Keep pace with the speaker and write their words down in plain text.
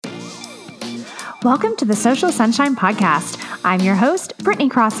Welcome to the Social Sunshine Podcast. I'm your host, Brittany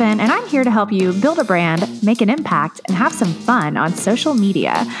Crossan, and I'm here to help you build a brand, make an impact, and have some fun on social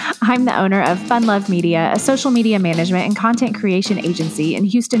media. I'm the owner of Fun Love Media, a social media management and content creation agency in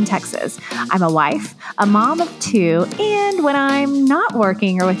Houston, Texas. I'm a wife, a mom of two, and when I'm not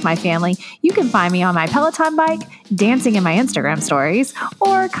working or with my family, you can find me on my Peloton bike, dancing in my Instagram stories,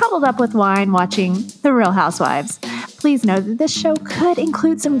 or cuddled up with wine watching The Real Housewives. Please know that this show could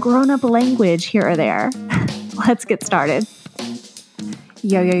include some grown-up language here or there. Let's get started.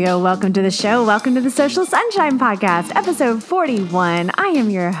 Yo, welcome to the show. Welcome to the Social Sunshine Podcast, episode 41. I am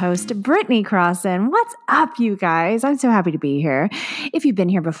your host, Brittany Crossan. What's up, you guys? I'm so happy to be here. If you've been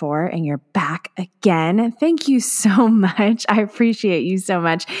here before and you're back again, thank you so much. I appreciate you so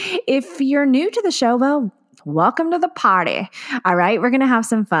much. If you're new to the show, well, welcome to the party. All right, we're going to have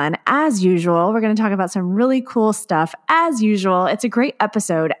some fun as usual. We're going to talk about some really cool stuff as usual. It's a great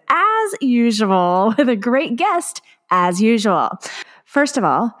episode as usual with a great guest as usual. First of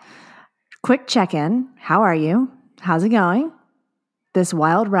all, quick check-in. How are you? How's it going? This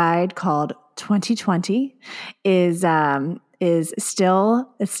wild ride called 2020 is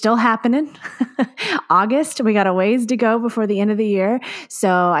still happening. August, we got a ways to go before the end of the year. So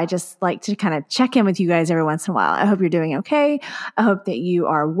I just like to kind of check in with you guys every once in a while. I hope you're doing okay. I hope that you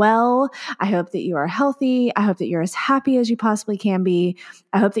are well. I hope that you are healthy. I hope that you're as happy as you possibly can be.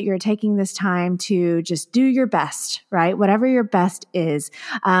 I hope that you're taking this time to just do your best, right? Whatever your best is.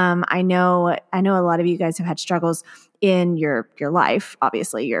 I know a lot of you guys have had struggles in your life,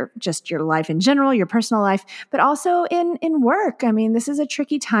 obviously, your life in general, your personal life, but also in work. I mean, this is a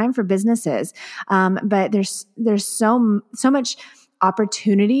tricky time for businesses, but there's so much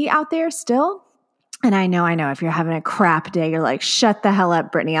opportunity out there still. And I know if you're having a crap day, you're like, shut the hell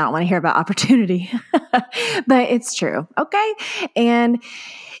up, Brittany. I don't want to hear about opportunity, but it's true. Okay.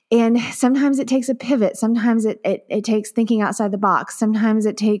 And sometimes it takes a pivot. Sometimes it takes thinking outside the box. Sometimes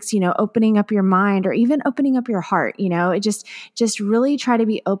it takes, opening up your mind or even opening up your heart. It just really try to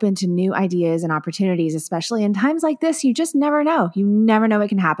be open to new ideas and opportunities, especially in times like this. You just never know. You never know what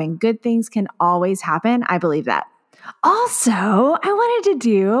can happen. Good things can always happen. I believe that. Also, I wanted to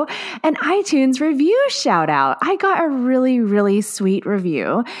do an iTunes review shout out. I got a really, really sweet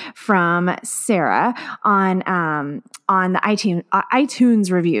review from Sarah on the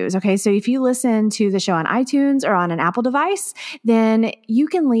iTunes reviews. Okay, so if you listen to the show on iTunes or on an Apple device, then you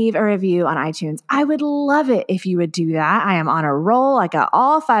can leave a review on iTunes. I would love it if you would do that. I am on a roll. I got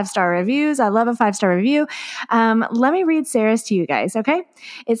all 5-star reviews. I love a 5-star review. Let me read Sarah's to you guys. Okay,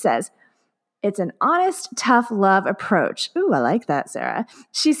 it says, "It's an honest, tough love approach." Ooh, I like that, Sarah.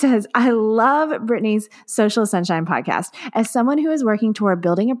 She says, "I love Brittany's Social Sunshine podcast. As someone who is working toward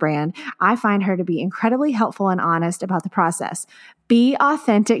building a brand, I find her to be incredibly helpful and honest about the process. Be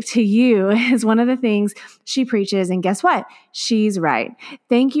authentic to you is one of the things she preaches. And guess what? She's right.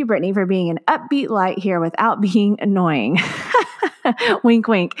 Thank you, Brittany, for being an upbeat light here without being annoying." Wink,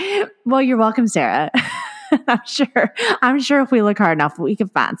 wink. Well, you're welcome, Sarah. I'm sure if we look hard enough, we can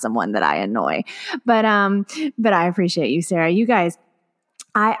find someone that I annoy. But I appreciate you, Sarah. You guys,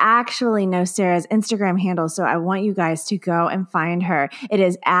 I actually know Sarah's Instagram handle, so I want you guys to go and find her. It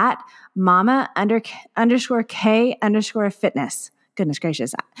is at mama_k_fitness. Goodness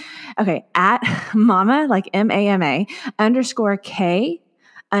gracious. Okay. At mama, like MAMA _K_fitness.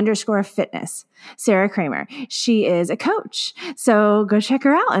 Sarah Kramer. She is a coach. So go check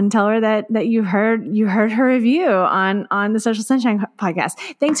her out and tell her that you heard her review on the Social Sunshine podcast.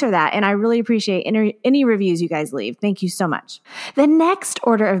 Thanks for that. And I really appreciate any reviews you guys leave. Thank you so much. The next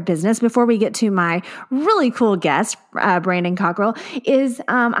order of business before we get to my really cool guest, Brandon Cockrell, is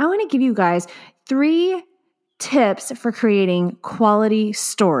I want to give you guys 3 tips for creating quality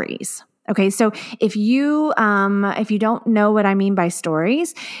stories. Okay, so if you don't know what I mean by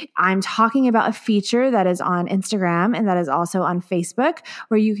stories, I'm talking about a feature that is on Instagram and that is also on Facebook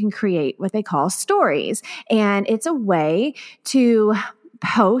where you can create what they call stories. And it's a way to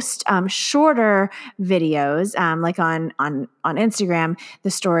post shorter videos, like on Instagram,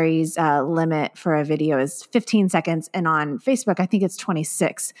 the stories limit for a video is 15 seconds. And on Facebook, I think it's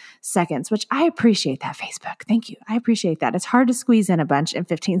 26 seconds, which I appreciate that, Facebook. Thank you. I appreciate that. It's hard to squeeze in a bunch in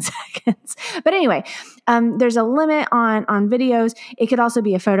 15 seconds. But anyway, there's a limit on videos. It could also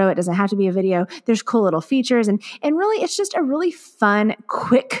be a photo. It doesn't have to be a video. There's cool little features. And really, it's just a really fun,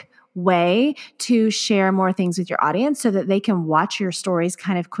 quick way to share more things with your audience so that they can watch your stories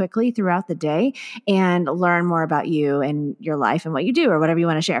kind of quickly throughout the day and learn more about you and your life and what you do or whatever you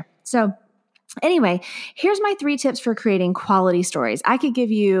want to share. So Anyway, here's my 3 tips for creating quality stories. I could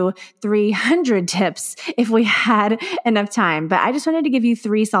give you 300 tips if we had enough time, but I just wanted to give you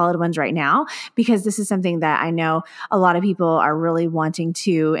 3 solid ones right now because this is something that I know a lot of people are really wanting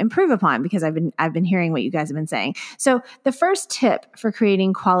to improve upon because I've been hearing what you guys have been saying. So the first tip for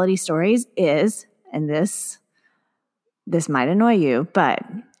creating quality stories is, and this might annoy you, but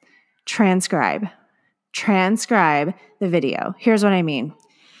transcribe the video. Here's what I mean.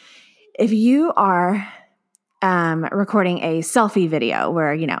 If you are recording a selfie video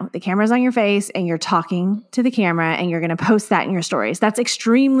where, the camera's on your face and you're talking to the camera and you're going to post that in your stories. That's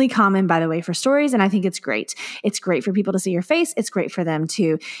extremely common, by the way, for stories. And I think it's great. It's great for people to see your face. It's great for them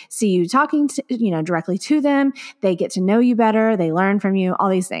to see you talking directly to them. They get to know you better. They learn from you, all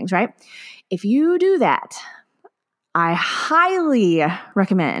these things, right? If you do that, I highly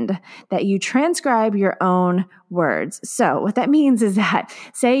recommend that you transcribe your own words. So what that means is that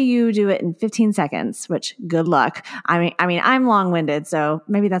say you do it in 15 seconds, which good luck. I mean, I'm long-winded, so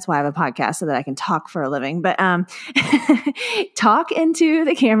maybe that's why I have a podcast so that I can talk for a living, but, talk into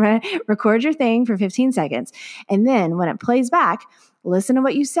the camera, record your thing for 15 seconds. And then when it plays back, listen to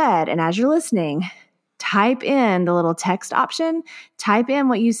what you said. And as you're listening, type in the little text option, type in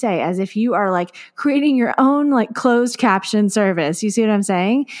what you say as if you are like creating your own like closed caption service. You see what I'm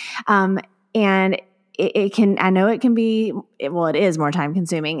saying? And it can, I know it can be, it is more time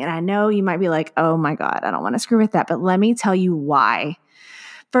consuming. And I know you might be like, oh my God, I don't want to screw with that. But let me tell you why.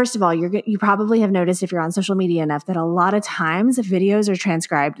 First of all, you probably have noticed if you're on social media enough that a lot of times videos are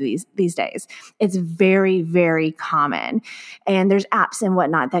transcribed these days. It's very, very common. And there's apps and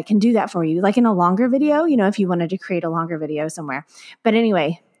whatnot that can do that for you. Like in a longer video, if you wanted to create a longer video somewhere. But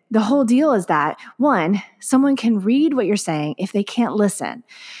anyway, the whole deal is that, one, someone can read what you're saying if they can't listen.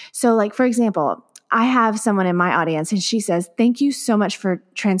 So like, for example, I have someone in my audience and she says, thank you so much for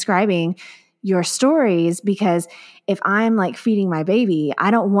transcribing your stories, because if I'm like feeding my baby, I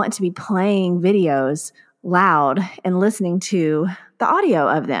don't want to be playing videos loud and listening to the audio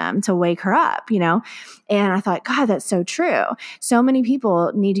of them to wake her up, And I thought, God, that's so true. So many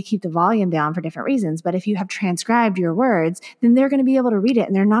people need to keep the volume down for different reasons. But if you have transcribed your words, then they're going to be able to read it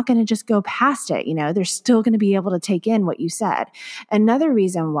and they're not going to just go past it. They're still going to be able to take in what you said. Another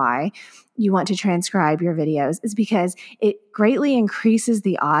reason why you want to transcribe your videos is because it greatly increases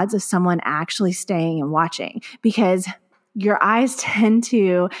the odds of someone actually staying and watching, because your eyes tend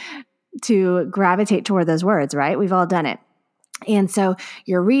to gravitate toward those words, right? We've all done it. And so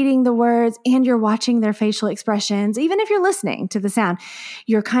you're reading the words and you're watching their facial expressions. Even if you're listening to the sound,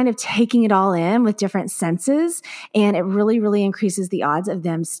 you're kind of taking it all in with different senses. And it really, really increases the odds of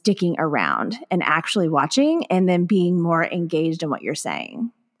them sticking around and actually watching and then being more engaged in what you're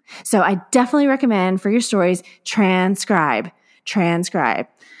saying. So I definitely recommend for your stories, transcribe.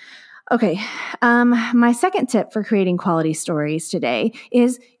 Okay. My second tip for creating quality stories today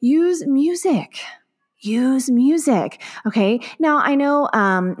is use music. Okay. Now I know,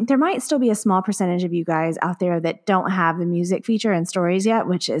 there might still be a small percentage of you guys out there that don't have the music feature in stories yet,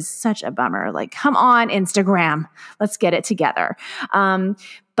 which is such a bummer. Like, come on, Instagram, let's get it together.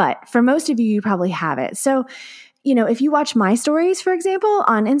 But for most of you, you probably have it. So, if you watch my stories, for example,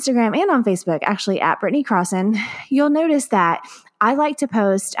 on Instagram and on Facebook, actually at Brittany Crossan, you'll notice that I like to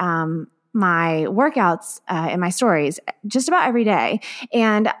post my workouts in my stories just about every day.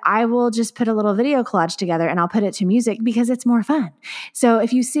 And I will just put a little video collage together and I'll put it to music because it's more fun. So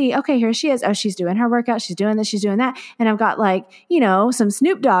if you see, okay, here she is. Oh, she's doing her workout. She's doing this. She's doing that. And I've got some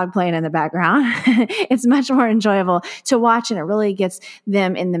Snoop Dogg playing in the background. It's much more enjoyable to watch, and it really gets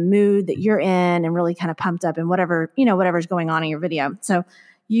them in the mood that you're in and really kind of pumped up in whatever's going on in your video. So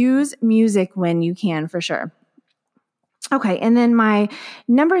use music when you can, for sure. Okay, and then my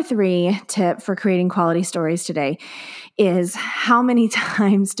number 3 tip for creating quality stories today is how many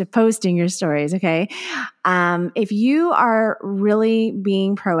times to post in your stories, okay? If you are really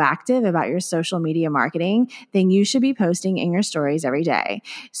being proactive about your social media marketing, then you should be posting in your stories every day.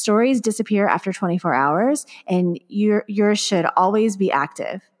 Stories disappear after 24 hours, and yours should always be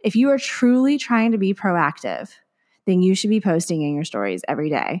active. If you are truly trying to be proactive, then you should be posting in your stories every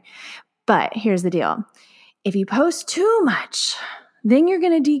day. But here's the deal. If you post too much, then you're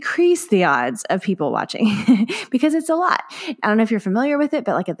going to decrease the odds of people watching because it's a lot. I don't know if you're familiar with it,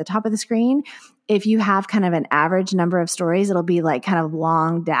 but like at the top of the screen, if you have kind of an average number of stories, it'll be like kind of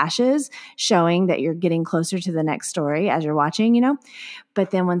long dashes showing that you're getting closer to the next story as you're watching,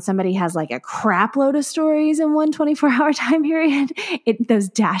 But then when somebody has like a crap load of stories in one 24-hour time period, those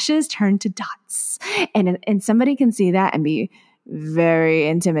dashes turn to dots. And somebody can see that and be very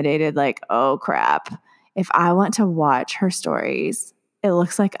intimidated, like, oh crap. If I want to watch her stories, it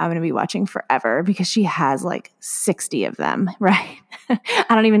looks like I'm going to be watching forever because she has like 60 of them, right? I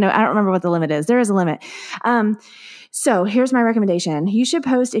don't even know. I don't remember what the limit is. There is a limit. So here's my recommendation. You should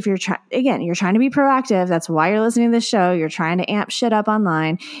post if you're you're trying to be proactive. That's why you're listening to this show. You're trying to amp shit up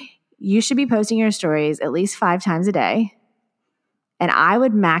online. You should be posting your stories at least 5 times a day. And I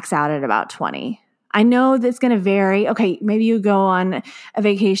would max out at about 20. I know that's going to vary. Okay, maybe you go on a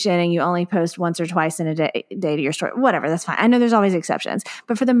vacation and you only post once or twice in a day to your story. Whatever, that's fine. I know there's always exceptions.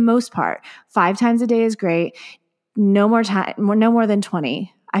 But for the most part, 5 times a day is great. No more than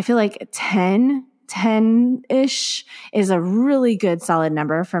 20. I feel like 10-ish is a really good solid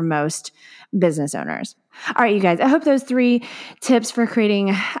number for most business owners. All right, you guys, I hope those 3 tips for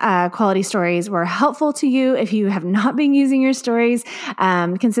creating quality stories were helpful to you. If you have not been using your stories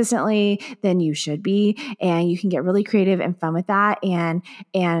consistently, then you should be, and you can get really creative and fun with that and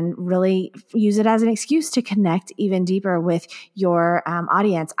really use it as an excuse to connect even deeper with your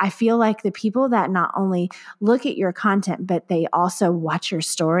audience. I feel like the people that not only look at your content, but they also watch your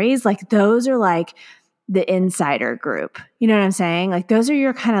stories, like those are like the insider group. You know what I'm saying? Like those are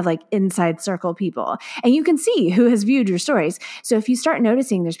your kind of like inside circle people. And you can see who has viewed your stories. So if you start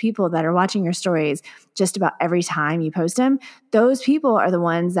noticing there's people that are watching your stories just about every time you post them, those people are the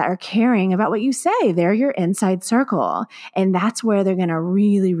ones that are caring about what you say. They're your inside circle. And that's where they're going to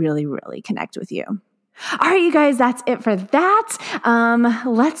really, really, really connect with you. All right, you guys, that's it for that.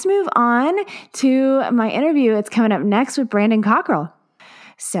 Let's move on to my interview. It's coming up next with Brandon Cockrell.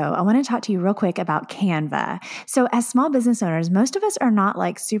 So I want to talk to you real quick about Canva. So as small business owners, most of us are not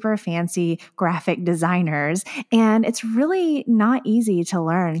like super fancy graphic designers, and it's really not easy to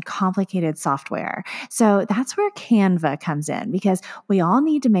learn complicated software. So that's where Canva comes in, because we all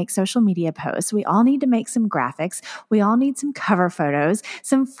need to make social media posts. We all need to make some graphics. We all need some cover photos,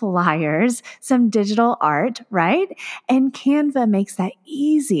 some flyers, some digital art, right? And Canva makes that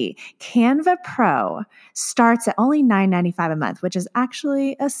easy. Canva Pro starts at only $9.95 a month, which is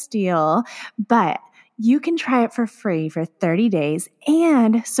actually a steal, but you can try it for free for 30 days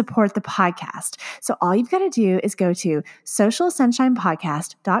and support the podcast. So all you've got to do is go to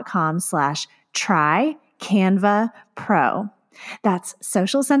socialsunshinepodcast.com/try Canva Pro. That's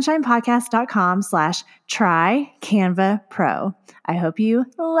socialsunshinepodcast.com/try Canva Pro. I hope you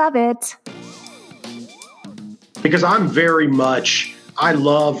love it. Because I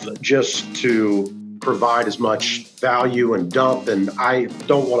love just to provide as much value and dump, and I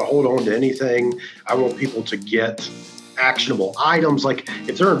don't want to hold on to anything. I want people to get actionable items. Like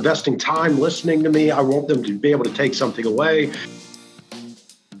if they're investing time listening to me, I want them to be able to take something away.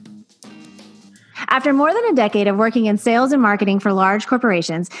 After more than a decade of working in sales and marketing for large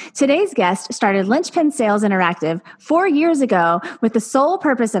corporations, today's guest started Linchpin Sales Interactive 4 years ago with the sole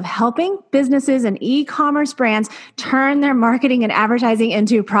purpose of helping businesses and e-commerce brands turn their marketing and advertising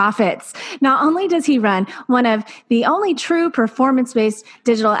into profits. Not only does he run one of the only true performance-based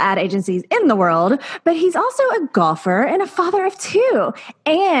digital ad agencies in the world, but he's also a golfer and a father of 2.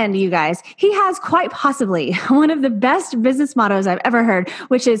 And you guys, he has quite possibly one of the best business mottos I've ever heard,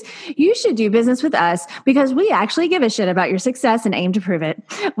 which is, you should do business with us because we actually give a shit about your success and aim to prove it.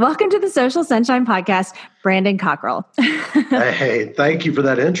 Welcome to the Social Sunshine Podcast, Brandon Cockrell. Hey, thank you for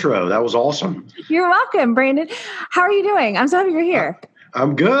that intro. That was awesome. You're welcome, Brandon. How are you doing? I'm so happy you're here.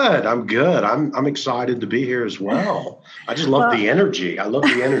 I'm good. I'm excited to be here as well. I just love the energy. I love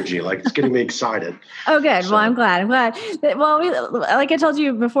the energy. Like it's getting me excited. Oh, good. So. Well, I'm glad. Well, like I told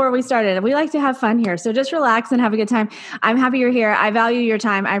you before we started, we like to have fun here. So just relax and have a good time. I'm happy you're here. I value your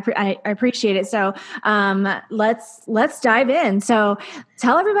time. I appreciate it. So let's dive in. So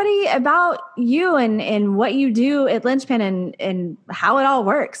tell everybody about you and what you do at Linchpin and how it all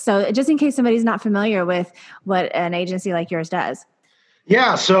works. So just in case somebody's not familiar with what an agency like yours does.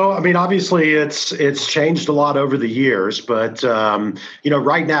 Yeah. So, I mean, obviously it's changed a lot over the years, but,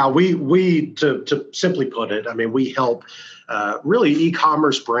 right now we to simply put it, I mean, we help really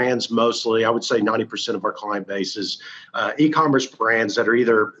e-commerce brands mostly. I would say 90% of our client base is e-commerce brands that are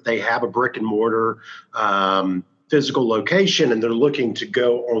either they have a brick and mortar physical location and they're looking to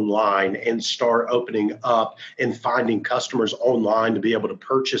go online and start opening up and finding customers online to be able to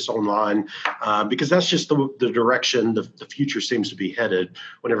purchase online because that's just the direction the future seems to be headed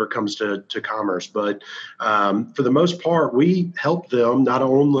whenever it comes to commerce. But for the most part, we help them not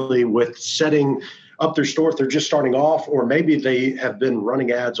only with setting up their store if they're just starting off, or maybe they have been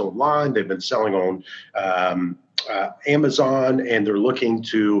running ads online, they've been selling on Amazon, and they're looking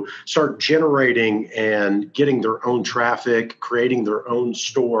to start generating and getting their own traffic, creating their own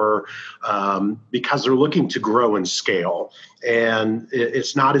store because they're looking to grow and scale. And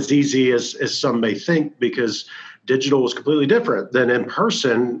it's not as easy as some may think because digital is completely different than in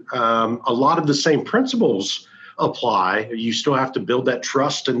person. A lot of the same principles apply. You still have to build that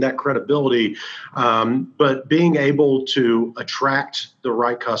trust and that credibility, but being able to attract the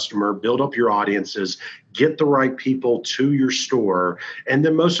right customer, build up your audiences, get the right people to your store, and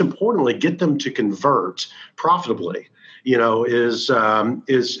then most importantly, get them to convert profitably, is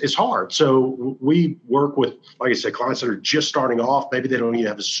hard. So we work with, like I said, clients that are just starting off. Maybe they don't even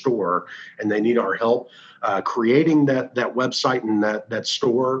have a store and they need our help creating that website and that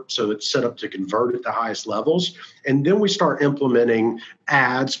store so it's set up to convert at the highest levels. And then we start implementing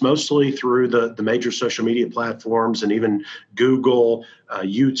ads, mostly through the major social media platforms and even Google,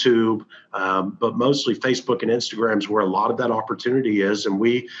 YouTube, but mostly Facebook and Instagram is where a lot of that opportunity is. And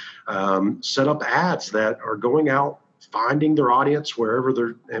we set up ads that are going out, finding their audience wherever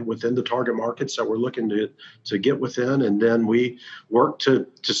they're and within the target markets that we're looking to get within. And then we work to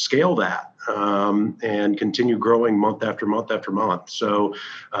scale that and continue growing month after month after month. So,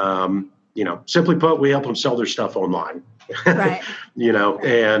 simply put, we help them sell their stuff online, right.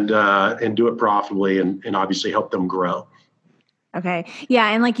 And do it profitably and obviously help them grow. Okay. Yeah.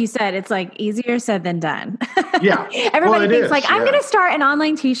 And like you said, it's like easier said than done. Yeah. Everybody thinks like, I'm going to start an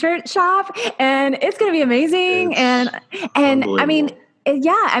online t-shirt shop and it's going to be amazing. And I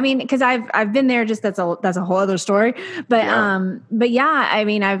mean, cause I've been there, just that's a whole other story, but yeah, I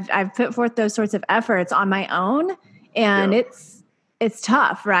mean, I've put forth those sorts of efforts on my own and it's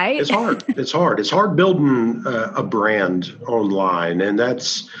tough, right? It's hard. It's hard building a brand online. And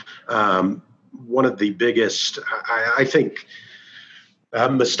that's one of the biggest, I think,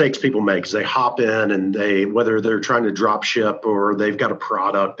 mistakes people make is they hop in and whether they're trying to drop ship or they've got a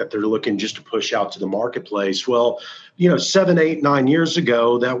product that they're looking just to push out to the marketplace. Well, 7, 8, 9 years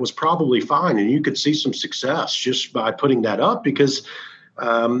ago, that was probably fine. And you could see some success just by putting that up because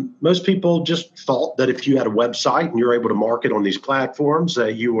most people just thought that if you had a website and you're able to market on these platforms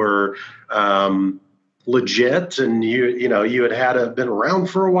that you were legit and you had been around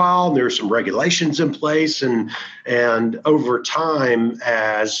for a while and there's some regulations in place and over time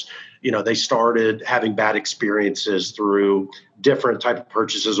as they started having bad experiences through different type of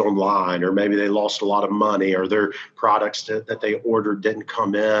purchases online, or maybe they lost a lot of money, or their products that they ordered didn't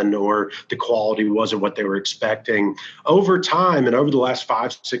come in, or the quality wasn't what they were expecting. Over time and over the last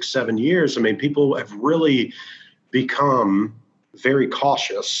 5, 6, 7 years, I mean, people have really become very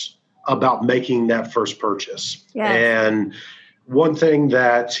cautious about making that first purchase. Yes. And one thing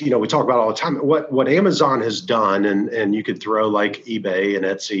that, we talk about all the time, what Amazon has done, and you could throw like eBay and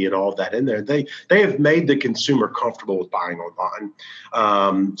Etsy and all of that in there, they have made the consumer comfortable with buying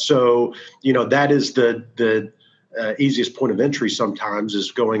online. So, that is the easiest point of entry sometimes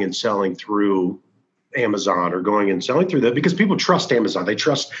is going and selling through Amazon or going and selling through that because people trust Amazon. They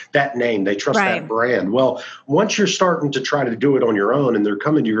trust that name. They trust that brand. Well, once you're starting to try to do it on your own and they're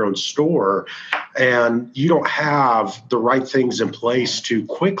coming to your own store and you don't have the right things in place to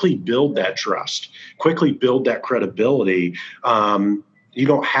quickly build that trust, quickly build that credibility, you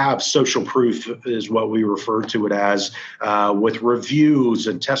don't have social proof is what we refer to it as with reviews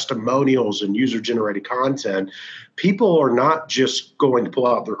and testimonials and user-generated content. People are not just going to pull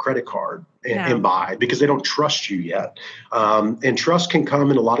out their credit card and buy because they don't trust you yet. And trust can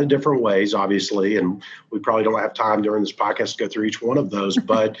come in a lot of different ways, obviously, and we probably don't have time during this podcast to go through each one of those.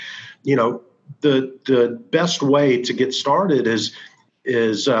 But, the best way to get started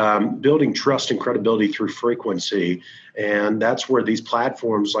is building trust and credibility through frequency. And that's where these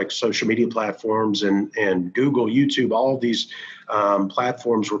platforms like social media platforms and Google, YouTube, all of these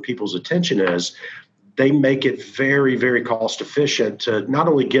platforms where people's attention is, they make it very, very cost efficient to not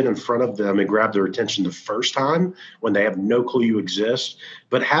only get in front of them and grab their attention the first time when they have no clue you exist,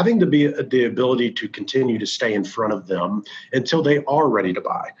 but having to be the ability to continue to stay in front of them until they are ready to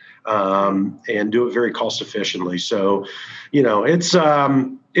buy and do it very cost efficiently. So,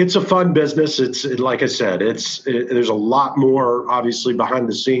 it's a fun business. It's like I said, there's a lot more obviously behind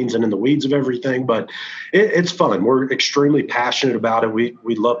the scenes and in the weeds of everything, but it's fun. We're extremely passionate about it.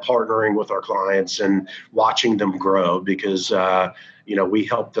 We love partnering with our clients and watching them grow because, we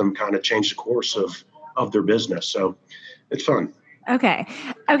help them kind of change the course of their business. So it's fun. Okay,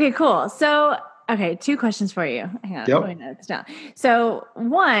 cool. So, 2 questions for you. Hang on, let me note this down. So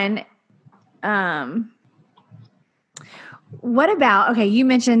one, what about, you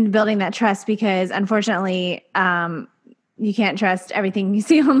mentioned building that trust because unfortunately, you can't trust everything you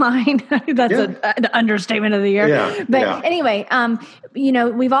see online. That's an understatement of the year. Anyway,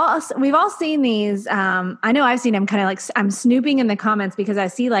 we've all seen these. I know I've seen them kind of like I'm snooping in the comments because I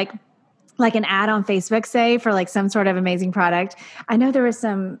see like an ad on Facebook, say for like some sort of amazing product. I know there was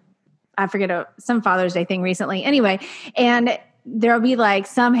some I forget some Father's Day thing recently. Anyway, and there'll be like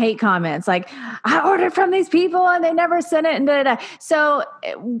some hate comments like, I ordered from these people and they never sent it and da, da, da. So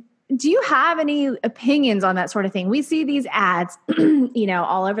do you have any opinions on that sort of thing? We see these ads,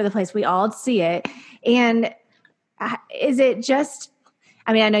 all over the place. We all see it. And is it just,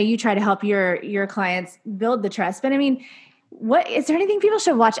 I mean, I know you try to help your clients build the trust, but I mean, is there anything people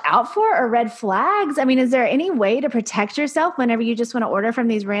should watch out for or red flags? I mean, is there any way to protect yourself whenever you just want to order from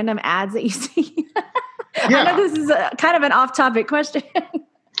these random ads that you see? Yeah. I know this is kind of an off-topic question.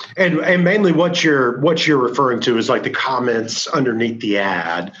 And mainly what you're referring to is like the comments underneath the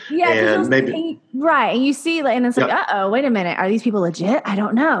ad. Yeah, and maybe right. And you see, and it's like, wait a minute, are these people legit? I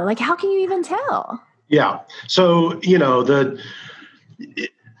don't know. Like, how can you even tell? Yeah. So, you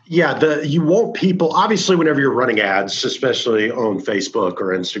want people, obviously, whenever you're running ads, especially on Facebook or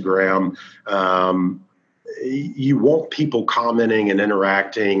Instagram, you want people commenting and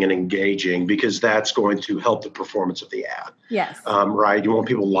interacting and engaging because that's going to help the performance of the ad. Yes. Right. You want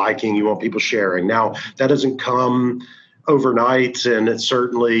people liking, you want people sharing. Now, that doesn't come overnight, and it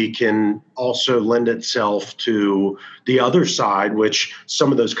certainly can also lend itself to the other side, which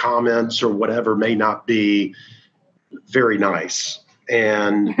some of those comments or whatever may not be very nice.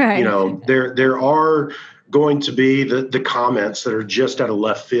 And, right. There are going to be the comments that are just out of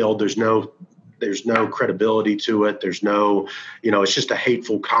left field. There's no credibility to it. There's no, it's just a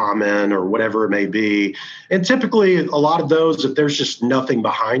hateful comment or whatever it may be. And typically a lot of those, if there's just nothing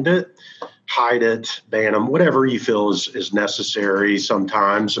behind it, hide it, ban them, whatever you feel is necessary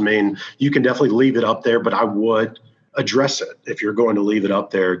sometimes. I mean, you can definitely leave it up there, but I would address it if you're going to leave it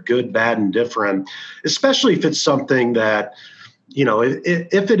up there, good, bad, and different, especially if it's something that,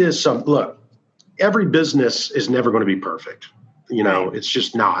 if it is look, every business is never going to be perfect. It's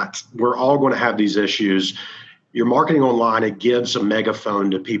just not. We're all going to have these issues. You're marketing online, it gives a megaphone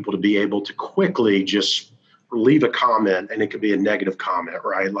to people to be able to quickly just leave a comment, and it could be a negative comment,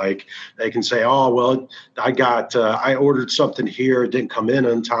 right? Like they can say, oh, well, I ordered something here, it didn't come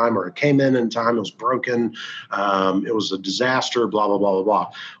in time, or it came in time, it was broken, it was a disaster, blah, blah, blah, blah,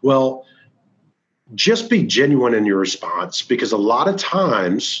 blah. Well, just be genuine in your response, because a lot of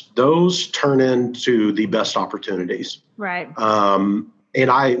times those turn into the best opportunities. Right. And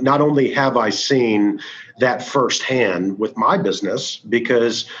not only have I seen that firsthand with my business,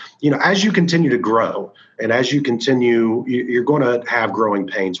 because, as you continue to grow and as you continue, you're going to have growing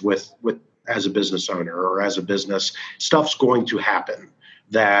pains with as a business owner or as a business, stuff's going to happen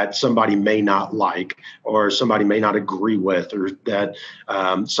that somebody may not like, or somebody may not agree with, or that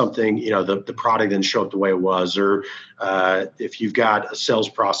something, the product didn't show up the way it was, or if you've got a sales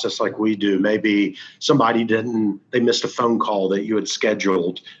process like we do, maybe somebody they missed a phone call that you had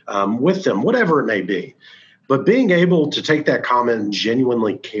scheduled with them, whatever it may be. But being able to take that comment and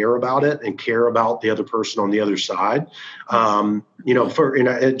genuinely care about it and care about the other person on the other side,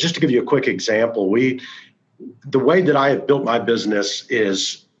 just to give you a quick example, the way that I have built my business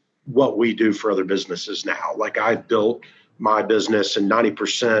is what we do for other businesses now. Like I've built my business, and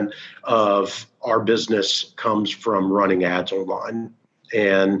 90% of our business comes from running ads online.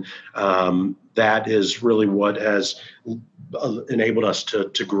 And that is really what has enabled us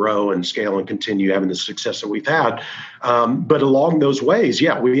to grow and scale and continue having the success that we've had. But along those ways,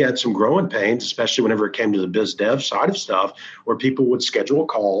 we had some growing pains, especially whenever it came to the biz dev side of stuff, where people would schedule a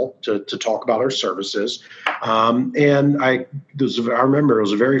call to talk about our services. And I remember it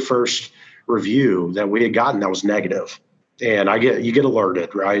was the very first review that we had gotten that was negative. And you get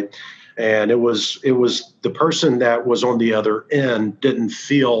alerted, right? And it was the person that was on the other end didn't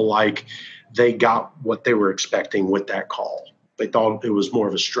feel like they got what they were expecting with that call. They thought it was more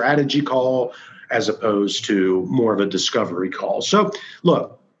of a strategy call as opposed to more of a discovery call. So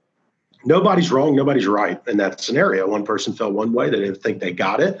look, nobody's wrong, nobody's right in that scenario. One person felt one way, they didn't think they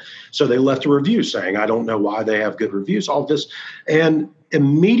got it. So they left a review saying, I don't know why they have good reviews, all this. And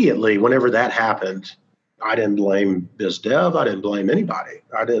immediately, whenever that happened, I didn't blame biz dev. I didn't blame anybody.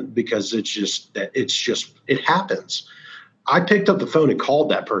 I didn't, because it happens. I picked up the phone and called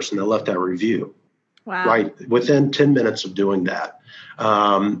that person that left that review. Wow. Right within 10 minutes of doing that,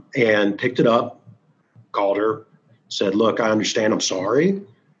 and picked it up, called her, said, look, I understand. I'm sorry.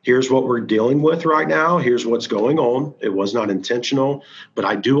 Here's what we're dealing with right now. Here's what's going on. It was not intentional, but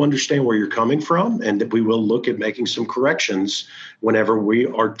I do understand where you're coming from, and that we will look at making some corrections whenever we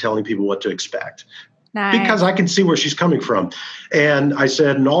are telling people what to expect. Nice. Because I can see where she's coming from. And I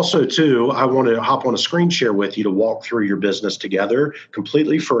said, and also too, I want to hop on a screen share with you to walk through your business together,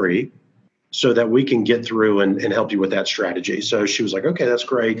 completely free, so that we can get through and help you with that strategy. So she was like, okay, that's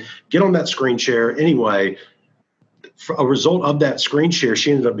great. Get on that screen share. Anyway, a result of that screen share,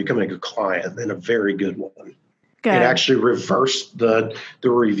 she ended up becoming a client, and a very good one. Good. It actually reversed the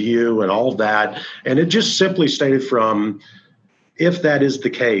review and all of that. And it just simply stated from, if that is the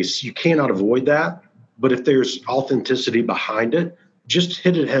case, you cannot avoid that. But if there's authenticity behind it, just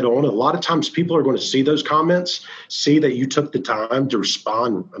hit it head on. A lot of times people are going to see those comments, see that you took the time to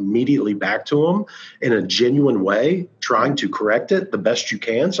respond immediately back to them in a genuine way, trying to correct it the best you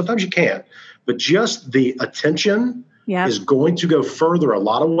can. Sometimes you can't, but just the attention is going to go further a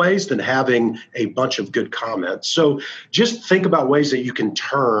lot of ways than having a bunch of good comments. So just think about ways that you can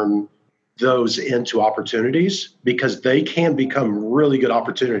turn those into opportunities, because they can become really good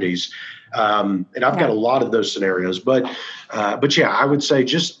opportunities. And I've got a lot of those scenarios, but yeah, I would say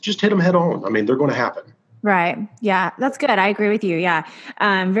just hit them head on. I mean, they're going to happen. Right. Yeah, that's good. I agree with you. Yeah.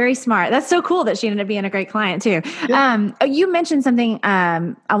 Very smart. That's so cool that she ended up being a great client too. Yeah. You mentioned something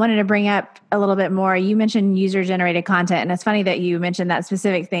I wanted to bring up a little bit more. You mentioned user generated content, and it's funny that you mentioned that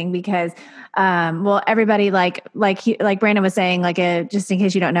specific thing because, well, everybody like Brandon was saying, just in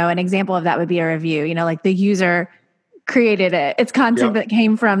case you don't know, an example of that would be a review, like the user created it. It's content that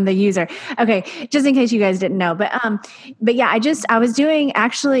came from the user. Okay. Just in case you guys didn't know, but yeah, I was doing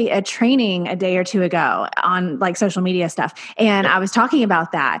actually a training a day or two ago on social media stuff. And I was talking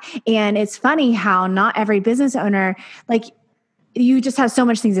about that. And it's funny how not every business owner, you just have so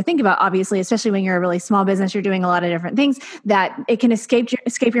much things to think about, obviously, especially when you're a really small business, you're doing a lot of different things that it can escape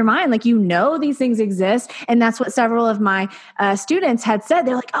your mind. These things exist. And that's what several of my students had said.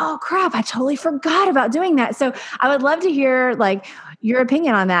 They're like, oh crap, I totally forgot about doing that. So I would love to hear your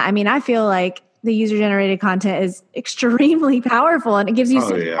opinion on that. I mean, I feel like the user generated content is extremely powerful, and it gives you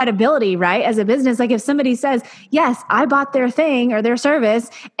some credibility, right? As a business, if somebody says, yes, I bought their thing or their service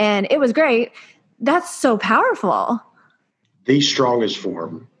and it was great, that's so powerful. The strongest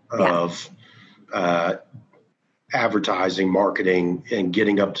form of advertising, marketing, and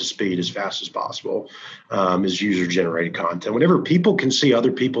getting up to speed as fast as possible is user-generated content. Whenever people can see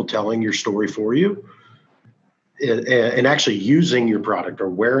other people telling your story for you and actually using your product or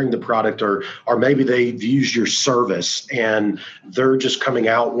wearing the product, or maybe they've used your service and they're just coming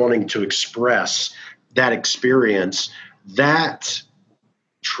out wanting to express that experience, that,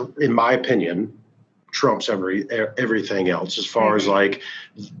 in my opinion, trumps everything else as far as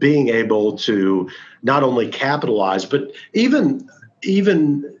being able to not only capitalize, but even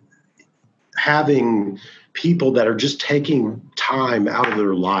having people that are just taking time out of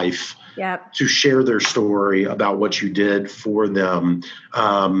their life to share their story about what you did for them.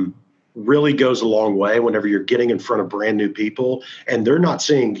 Really goes a long way whenever you're getting in front of brand new people and they're not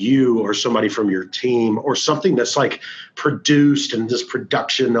seeing you or somebody from your team or something that's produced in this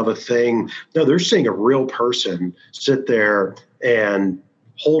production of a thing. No, they're seeing a real person sit there and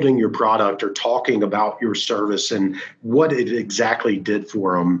holding your product or talking about your service and what it exactly did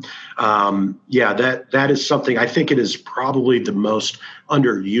for them. That is something I think it is probably the most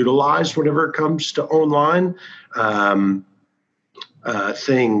underutilized whenever it comes to online.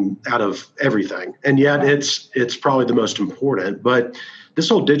 Thing out of everything. And yet it's probably the most important. But this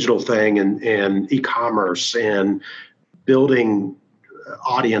whole digital thing and e-commerce and building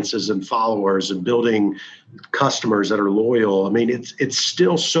audiences and followers and building customers that are loyal, I mean, it's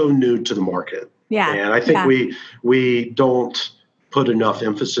still so new to the market. Yeah. And I think we don't put enough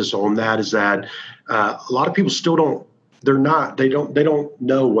emphasis on that, is that a lot of people still they don't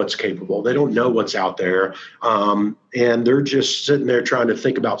know what's capable. They don't know what's out there. And they're just sitting there trying to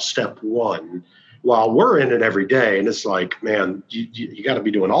think about step one while we're in it every day. And it's man, you got to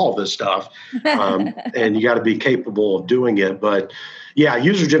be doing all of this stuff. And you got to be capable of doing it. But yeah,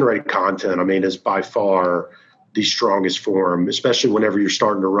 user generated content, I mean, is by far the strongest form, especially whenever you're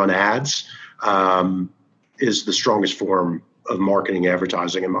starting to run ads, is the strongest form of marketing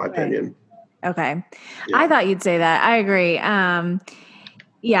advertising, in my opinion. Okay. Yeah. I thought you'd say that. I agree.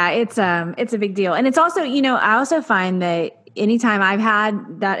 It's a big deal. And it's also, I also find that anytime I've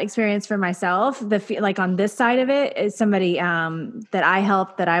had that experience for myself, on this side of it is somebody that I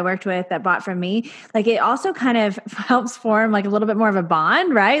helped, that I worked with, that bought from me. It also kind of helps form a little bit more of a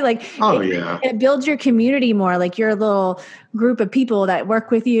bond, right? It builds your community more, your little group of people that work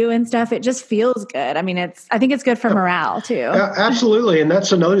with you and stuff. It just feels good. I mean, I think it's good for morale too. Absolutely. And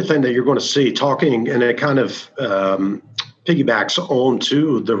that's another thing that you're going to see talking, and it kind of piggybacks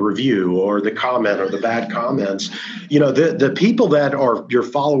onto the review or the comment or the bad comments. The people that are your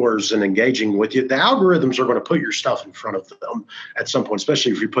followers and engaging with you, the algorithms are going to put your stuff in front of them at some point,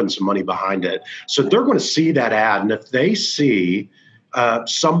 especially if you're putting some money behind it. So they're going to see that ad. And if they see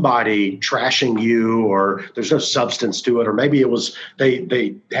somebody trashing you, or there's no substance to it, or maybe it was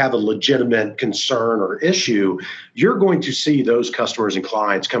they have a legitimate concern or issue, you're going to see those customers and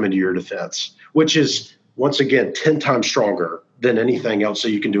clients come into your defense, which is once again 10 times stronger than anything else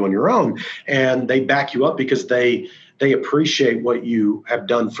that you can do on your own. And they back you up because they appreciate what you have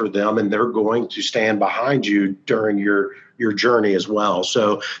done for them, and they're going to stand behind you during your journey as well.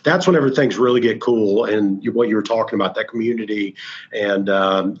 So that's whenever things really get cool, and what you were talking about, that community. And,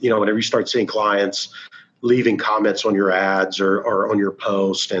 whenever you start seeing clients leaving comments on your ads or on your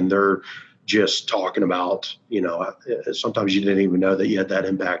post, and they're just talking about, sometimes you didn't even know that you had that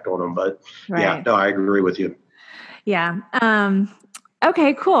impact on them. But Yeah, no, I agree with you. Yeah.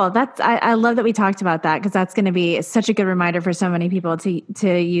 Okay, cool. I love that we talked about that, because that's going to be such a good reminder for so many people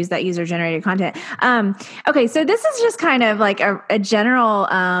to use that user generated content. Okay. So this is just kind of like a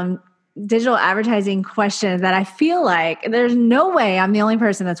general, digital advertising question that I feel like there's no way I'm the only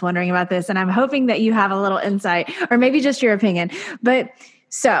person that's wondering about this. And I'm hoping that you have a little insight, or maybe just your opinion. But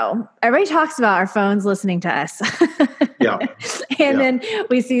so everybody talks about our phones listening to us. Yeah. And then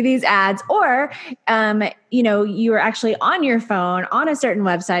we see these ads, or, you are actually on your phone on a certain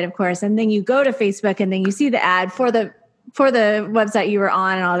website, of course, and then you go to Facebook and then you see the ad for the website you were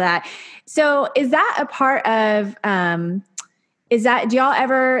on and all that. So is that a part of, do y'all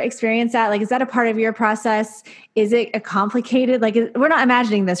ever experience that? Like, is that a part of your process? Is it a complicated, we're not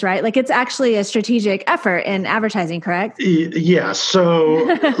imagining this, right? Like, it's actually a strategic effort in advertising, correct? Yeah. So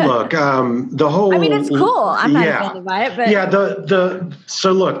look, the whole, I mean, it's cool. I'm not offended by it, but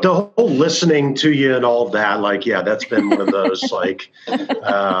so look, the whole listening to you and all of that, that's been one of those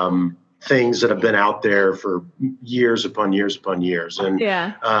things that have been out there for years upon years upon years. And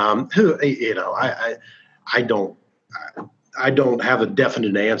I don't have a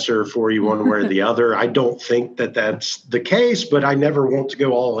definite answer for you one way or the other. I don't think that that's the case, but I never want to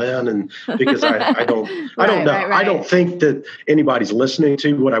go all in, and because I don't know. Right. I don't think that anybody's listening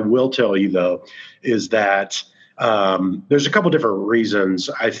to. What I will tell you though is that there's a couple different reasons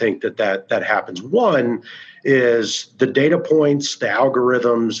I think that happens. One is the data points, the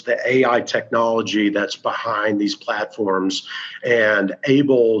algorithms, the AI technology that's behind these platforms, and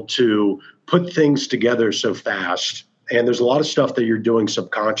able to put things together so fast. And there's a lot of stuff that you're doing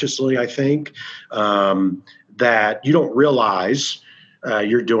subconsciously, I think, that you don't realize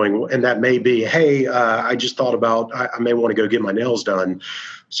you're doing. And that may be, hey, I just thought about, I may want to go get my nails done.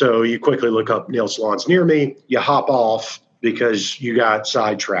 So you quickly look up nail salons near me, you hop off because you got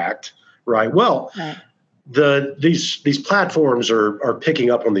sidetracked, right? Well, these platforms are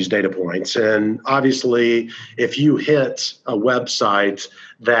picking up on these data points. And obviously, if you hit a website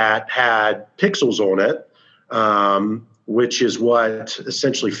that had pixels on it, which is what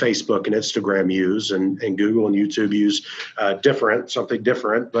essentially Facebook and Instagram use, and Google and YouTube use something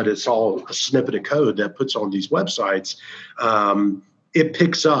different, but it's all a snippet of code that puts on these websites. It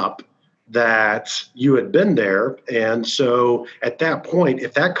picks up that you had been there. And so at that point,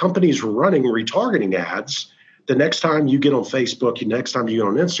 if that company's running retargeting ads, the next time you get on Facebook, the next time you get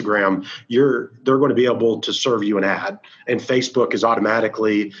on Instagram, they're going to be able to serve you an ad, and Facebook is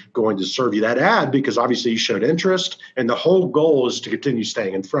automatically going to serve you that ad because obviously you showed interest, and the whole goal is to continue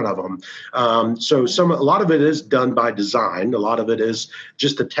staying in front of them. So a lot of it is done by design. A lot of it is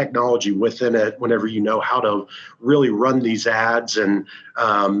just the technology within it. Whenever you know how to really run these ads and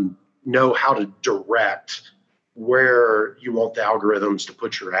know how to direct where you want the algorithms to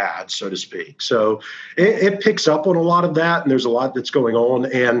put your ads, so to speak. So it picks up on a lot of that, and there's a lot that's going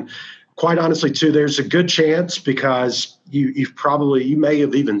on. And quite honestly, too, there's a good chance because you may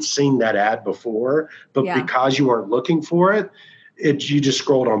have even seen that ad before, but because you weren't looking for it, you just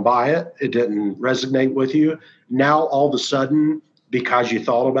scrolled on by it. It didn't resonate with you. Now, all of a sudden, because you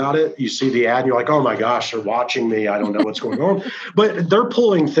thought about it, you see the ad and you're like, oh my gosh, they're watching me. I don't know what's going on. But they're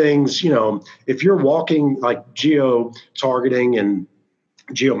pulling things, if you're walking like geo-targeting and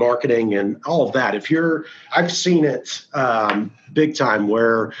geo-marketing and all of that, I've seen it big time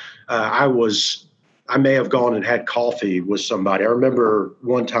where I may have gone and had coffee with somebody. I remember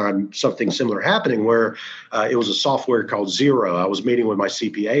one time something similar happening where it was a software called Xero. I was meeting with my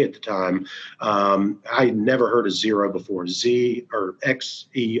CPA at the time. I had never heard of Xero before. Z or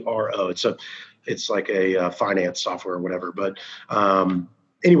Xero. It's like a finance software or whatever. But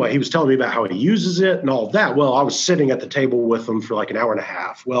anyway, he was telling me about how he uses it and all of that. Well, I was sitting at the table with him for like an hour and a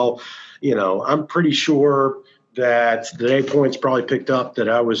half. Well, I'm pretty sure that the data points probably picked up that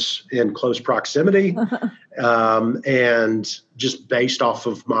I was in close proximity. And just based off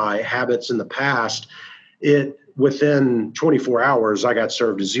of my habits in the past, within 24 hours, I got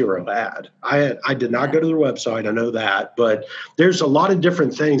served a zero ad. I did not go to their website. I know that, but there's a lot of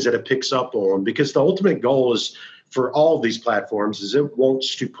different things that it picks up on, because the ultimate goal is for all of these platforms is it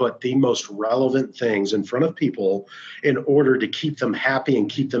wants to put the most relevant things in front of people in order to keep them happy and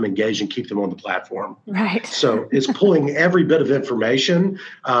keep them engaged and keep them on the platform. Right. So it's pulling every bit of information,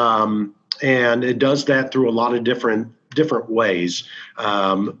 and it does that through a lot of different ways.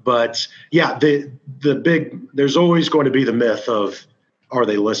 But yeah, there's always going to be the myth of, are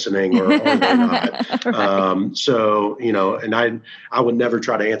they listening or are they not? Right. So, and I would never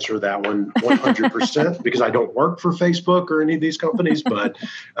try to answer that one 100% because I don't work for Facebook or any of these companies, but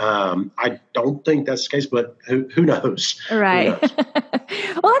I don't think that's the case, but who knows? Right. Who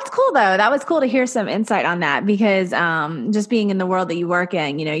knows? Well, that's cool though. That was cool to hear some insight on that, because just being in the world that you work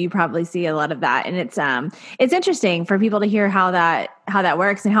in, you probably see a lot of that, and it's interesting for people to hear how that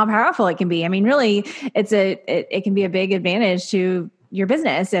works and how powerful it can be. I mean, really, it can be a big advantage to your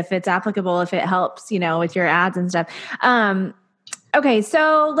business if it's applicable, if it helps, with your ads and stuff. Okay,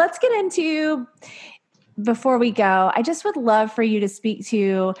 so let's get into, before we go, I just would love for you to speak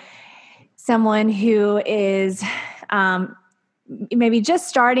to someone who is maybe just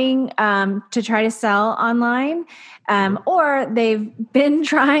starting to try to sell online, or they've been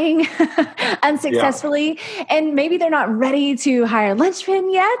trying unsuccessfully, and maybe they're not ready to hire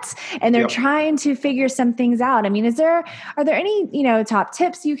linchpin yet, and they're trying to figure some things out. I mean, are there any top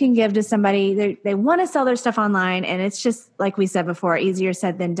tips you can give to somebody? They want to sell their stuff online, and it's just like we said before, easier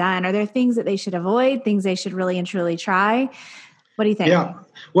said than done. Are there things that they should avoid? Things they should really and truly try? What do you think? Yeah.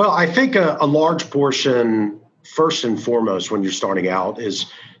 Well, I think a large portion, first and foremost, when you're starting out, is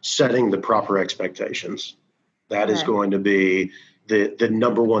setting the proper expectations. That is going to be the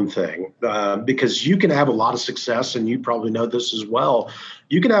number one thing, because you can have a lot of success, and you probably know this as well.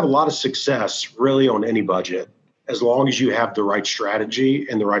 You can have a lot of success really on any budget, as long as you have the right strategy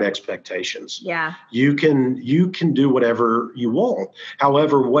and the right expectations. Yeah. You can do whatever you want.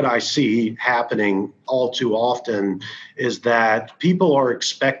 However, what I see happening all too often is that people are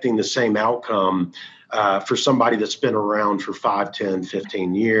expecting the same outcome for somebody that's been around for 5, 10,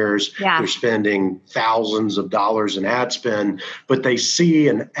 15 years. Yeah. They're spending thousands of dollars in ad spend, but they see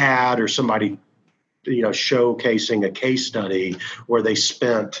an ad or somebody, showcasing a case study where they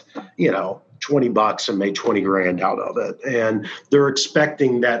spent, $20 and made 20 grand out of it. And they're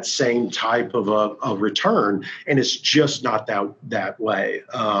expecting that same type of a return. And it's just not that way.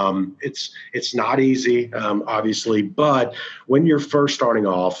 It's not easy, obviously, but when you're first starting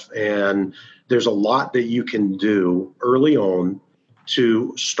off, and there's a lot that you can do early on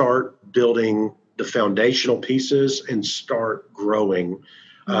to start building the foundational pieces and start growing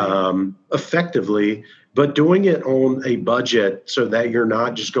effectively, but doing it on a budget so that you're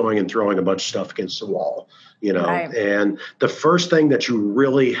not just going and throwing a bunch of stuff against the wall, Right. And the first thing that you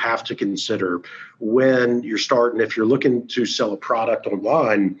really have to consider when you're starting, if you're looking to sell a product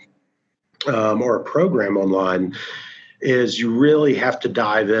online or a program online, is you really have to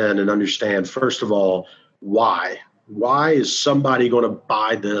dive in and understand, first of all, why. Why is somebody going to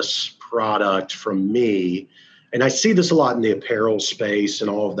buy this product from me? And I see this a lot in the apparel space and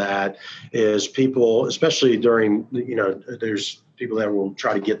all of that, is people, especially during, there's people that will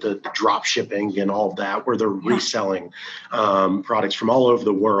try to get the drop shipping and all of that, where they're reselling products from all over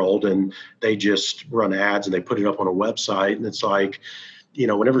the world, and they just run ads and they put it up on a website. And it's like,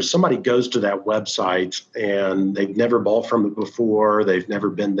 whenever somebody goes to that website and they've never bought from it before, they've never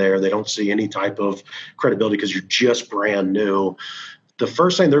been there, they don't see any type of credibility because you're just brand new. The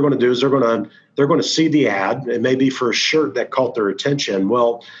first thing they're going to do is they're going to see the ad. It may be for a shirt that caught their attention.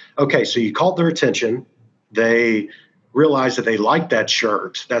 Well, okay, so you caught their attention. They realize that they like that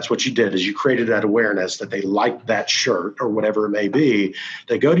shirt. That's what you did, is you created that awareness that they like that shirt or whatever it may be.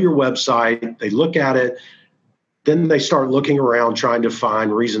 They go to your website, they look at it, then they start looking around trying to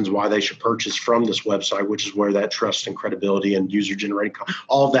find reasons why they should purchase from this website, which is where that trust and credibility and user-generated,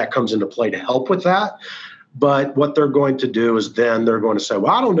 all of that comes into play to help with that. But what they're going to do is then they're going to say,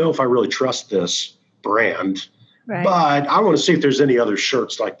 well, I don't know if I really trust this brand, but I want to see if there's any other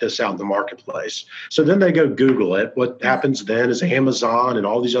shirts like this out in the marketplace. So then they go Google it. What happens then is Amazon and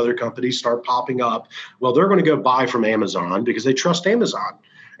all these other companies start popping up. Well, they're going to go buy from Amazon because they trust Amazon,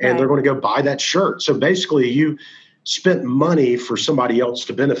 and they're going to go buy that shirt. So basically you spent money for somebody else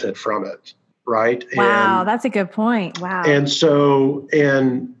to benefit from it, right? Wow, that's a good point. Wow. And so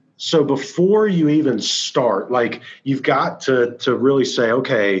before you even start, like, you've got to really say,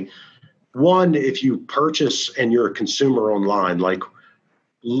 okay, one, if you purchase and you're a consumer online, like,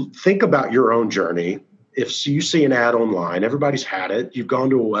 think about your own journey. If you see an ad online, everybody's had it. You've gone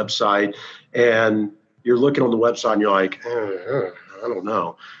to a website and you're looking on the website and you're like, I don't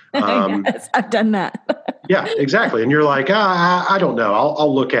know. Yes, I've done that. Yeah, exactly. And you're like, I don't know.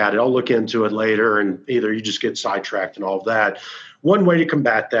 I'll look at it. I'll look into it later. And either you just get sidetracked and all of that. One way to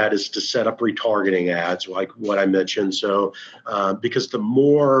combat that is to set up retargeting ads, like what I mentioned. So, because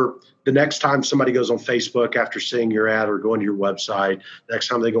the next time somebody goes on Facebook after seeing your ad or going to your website, next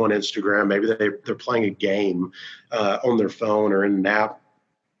time they go on Instagram, maybe they're playing a game on their phone or in an app,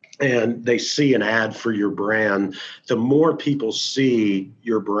 and they see an ad for your brand, the more people see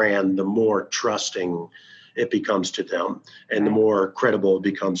your brand, the more trusting it becomes to them and the more credible it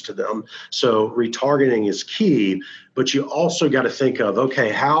becomes to them. So retargeting is key, but you also got to think of,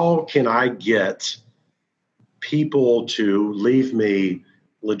 okay, how can I get people to leave me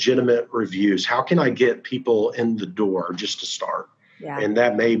legitimate reviews? How can I get people in the door just to start? Yeah. And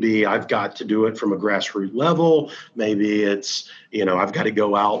that may be I've got to do it from a grassroots level. Maybe it's, I've got to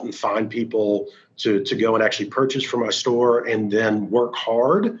go out and find people to go and actually purchase from my store and then work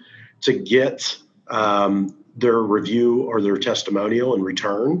hard to get their review or their testimonial in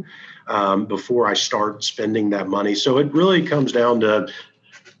return before I start spending that money. So it really comes down to,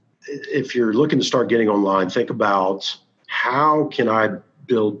 if you're looking to start getting online, think about how can I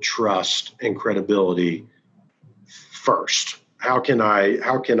build trust and credibility first? How can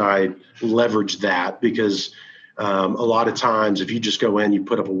I leverage that? Because a lot of times, if you just go in, you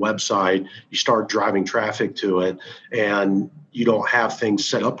put up a website, you start driving traffic to it, and you don't have things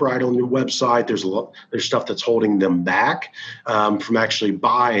set up right on your website. There's stuff that's holding them back from actually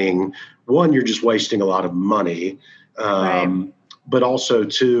buying. One, you're just wasting a lot of money, but also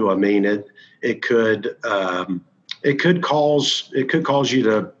too, I mean, it could cause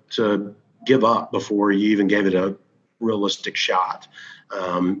you to give up before you even gave it a realistic shot.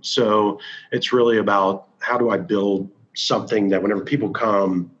 So it's really about, how do I build something that whenever people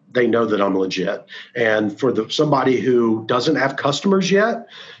come, they know that I'm legit. And for somebody who doesn't have customers yet,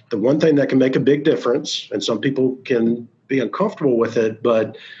 the one thing that can make a big difference, and some people can be uncomfortable with it,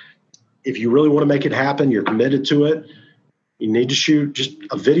 but if you really want to make it happen, you're committed to it, you need to shoot just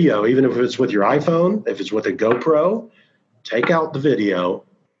a video, even if it's with your iPhone, if it's with a GoPro, take out the video,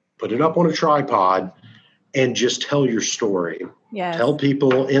 put it up on a tripod, and just tell your story. Yes. Tell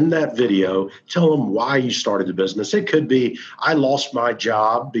people in that video, tell them why you started the business. It could be, I lost my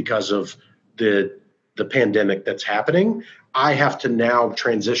job because of the pandemic that's happening. I have to now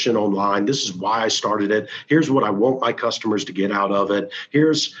transition online. This is why I started it. Here's what I want my customers to get out of it.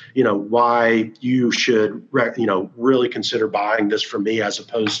 Here's, why you should, really consider buying this from me as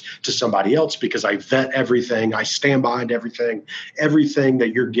opposed to somebody else, because I vet everything. I stand behind everything. Everything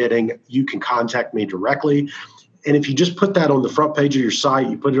that you're getting, you can contact me directly. And if you just put that on the front page of your site,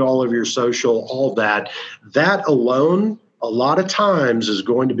 you put it all over your social, all that alone, a lot of times is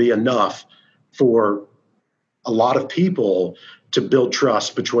going to be enough for a lot of people to build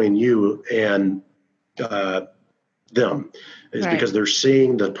trust between you and them, is because they're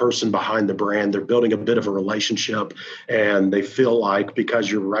seeing the person behind the brand. They're building a bit of a relationship, and they feel like because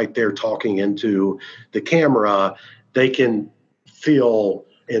you're right there talking into the camera, they can feel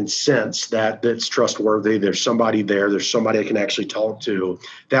and sense that that's trustworthy. There's somebody there. There's somebody I can actually talk to.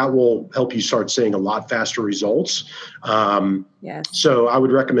 That will help you start seeing a lot faster results. Yes. So I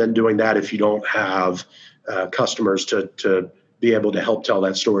would recommend doing that if you don't have customers to be able to help tell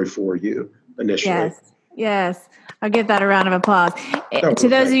that story for you initially. Yes. I'll give that a round of applause. No, To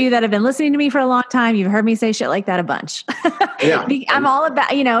those of you that have been listening to me for a long time, you've heard me say shit like that a bunch. Yeah. I'm all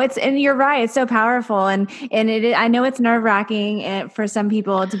about, and you're right. It's so powerful. And I know it's nerve wracking for some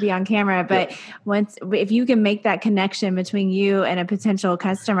people to be on camera, but if you can make that connection between you and a potential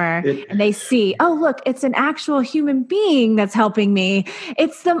customer and they see, oh, look, it's an actual human being that's helping me.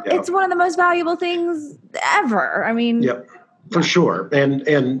 It's one of the most valuable things ever. I mean, for sure.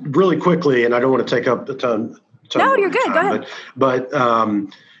 And really quickly, and I don't want to take up a ton. No, you're good. Time, go ahead. But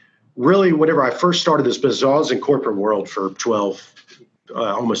really, whenever I first started this business, I was in corporate world for 12,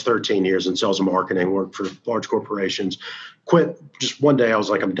 almost 13 years in sales and marketing, worked for large corporations. Quit just one day. I was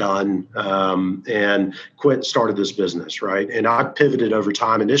like, I'm done, and quit, started this business, right? And I pivoted over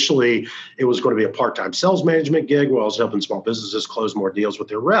time. Initially, it was going to be a part-time sales management gig where I was helping small businesses close more deals with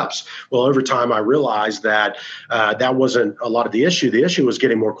their reps. Well, over time, I realized that that wasn't a lot of the issue. The issue was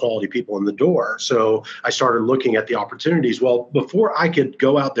getting more quality people in the door. So I started looking at the opportunities. Well, before I could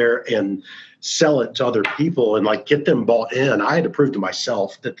go out there and sell it to other people and like get them bought in, I had to prove to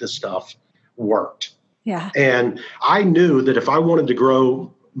myself that this stuff worked. Yeah. And I knew that if I wanted to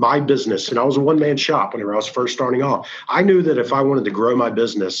grow my business, and I was a one-man shop whenever I was first starting off, I knew that if I wanted to grow my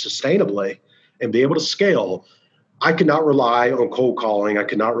business sustainably and be able to scale, I could not rely on cold calling. I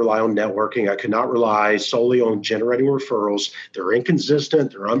could not rely on networking. I could not rely solely on generating referrals. They're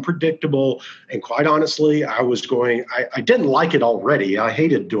inconsistent. They're unpredictable. And quite honestly, I didn't like it already. I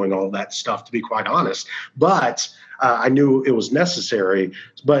hated doing all that stuff, to be quite honest. But I knew it was necessary.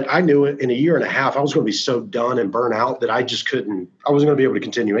 But I knew it in a year and a half, I was going to be so done and burnt out that I wasn't going to be able to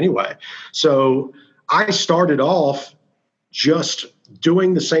continue anyway. So I started off just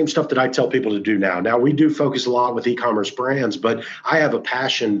doing the same stuff that I tell people to do now. Now, we do focus a lot with e-commerce brands, but I have a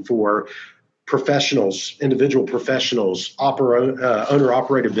passion for professionals, individual professionals,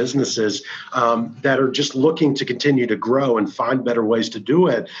 owner-operated businesses that are just looking to continue to grow and find better ways to do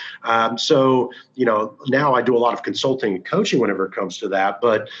it. So, now I do a lot of consulting and coaching whenever it comes to that,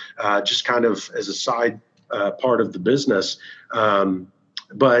 but just kind of as a side part of the business.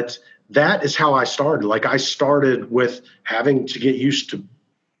 But that is how I started. Like, I started with having to get used to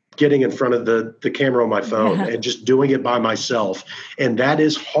getting in front of the camera on my phone and just doing it by myself. And that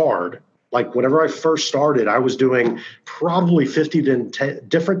is hard. Like, whenever I first started, I was doing probably 50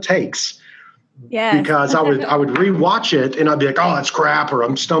 different takes. Yes. Because I would rewatch it and I'd be like, oh, it's crap, or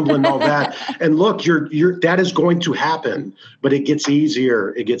I'm stumbling and all that. And look, that is going to happen, but it gets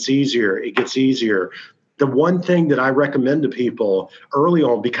easier. It gets easier. It gets easier. The one thing that I recommend to people early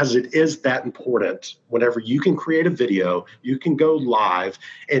on, because it is that important, whenever you can create a video, you can go live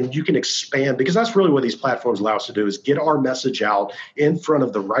and you can expand, because that's really what these platforms allow us to do, is get our message out in front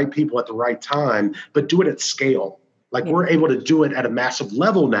of the right people at the right time, but do it at scale. Like, we're able to do it at a massive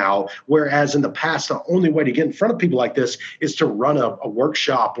level now, whereas in the past, the only way to get in front of people like this is to run a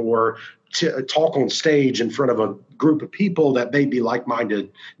workshop or to talk on stage in front of a group of people that may be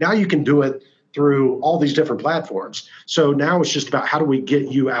like-minded. Now you can do it through all these different platforms. So now it's just about how do we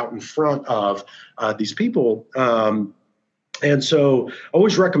get you out in front of these people. And so I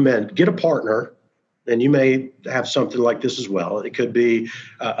always recommend get a partner, and you may have something like this as well. It could be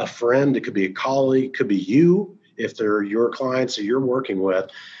a friend, it could be a colleague, it could be you, if they're your clients that you're working with.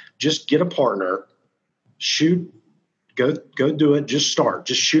 Just get a partner, go do it, just start,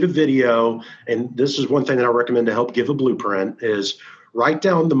 just shoot a video. And this is one thing that I recommend to help give a blueprint is write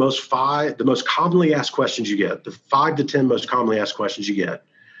down the most commonly asked questions you get, the 5 to 10 most commonly asked questions you get.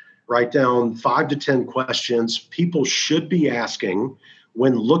 Write down 5 to 10 questions people should be asking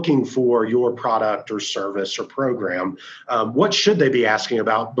when looking for your product or service or program. What should they be asking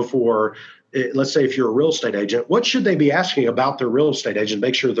about before? Let's say if you're a real estate agent, what should they be asking about their real estate agent?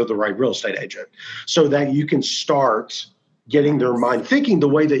 Make sure they're the right real estate agent, so that you can start getting their mind thinking the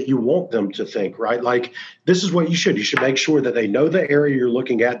way that you want them to think, right? Like, this is what you should make sure that they know the area you're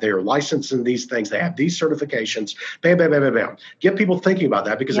looking at. They are licensed in these things. They have these certifications, bam, bam, bam, bam, bam. Get people thinking about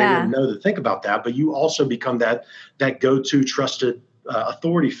that, because they didn't know to think about that. But you also become that go-to trusted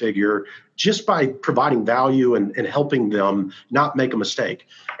authority figure just by providing value and helping them not make a mistake.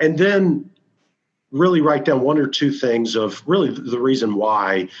 And then really write down 1 or 2 things of really the reason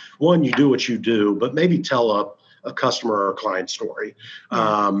why, one, you do what you do, but maybe tell a customer or a client story,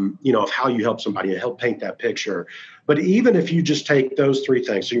 of how you help somebody and help paint that picture. But even if you just take those 3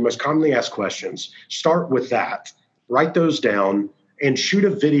 things, so you must commonly ask questions, start with that, write those down, and shoot a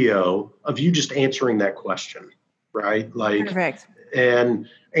video of you just answering that question, right? Like, perfect. And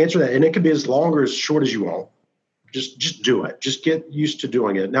answer that. And it can be as long or as short as you want. Just do it. Just get used to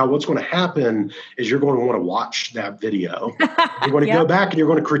doing it. Now, what's going to happen is you're going to want to watch that video. You're going to go back and you're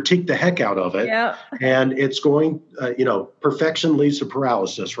going to critique the heck out of it. And it's going, perfection leads to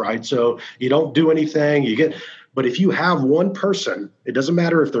paralysis, right? So you don't do anything. But if you have one person, it doesn't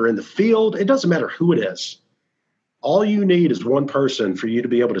matter if they're in the field, it doesn't matter who it is. All you need is one person for you to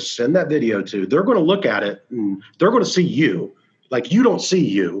be able to send that video to. They're going to look at it and they're going to see you. Like, you don't see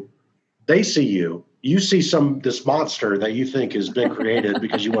you. They see you. You see this monster that you think has been created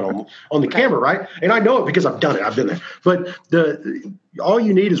because you went on the camera, right? And I know it because I've done it. I've been there. But all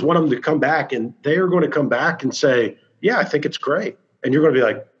you need is one of them to come back, and they're going to come back and say, yeah, I think it's great. And you're going to be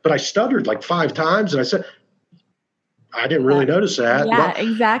like, but I stuttered like 5 times. And I said, I didn't really notice that. Yeah,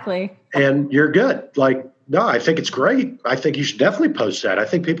 exactly. And you're good. Like, no, I think it's great. I think you should definitely post that. I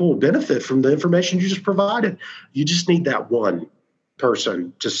think people will benefit from the information you just provided. You just need that one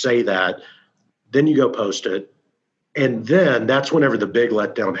person to say that. Then you go post it. And then that's whenever the big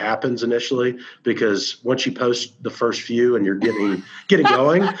letdown happens initially, because once you post the first few and you're getting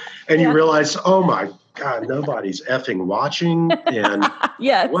going and you realize, oh my God, nobody's effing watching. And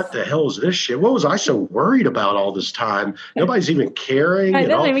what the hell is this shit? What was I so worried about all this time? Nobody's even caring. I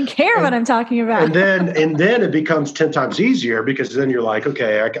don't even care what I'm talking about. And then it becomes 10 times easier, because then you're like,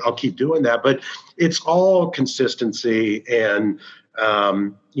 okay, I'll keep doing that. But it's all consistency and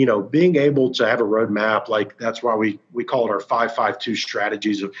Being able to have a roadmap, like that's why we call it our 5-5-2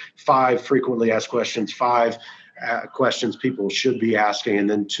 strategies of 5 frequently asked questions, 5 questions people should be asking, and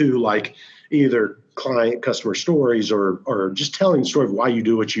then 2, like either client customer stories or just telling the story of why you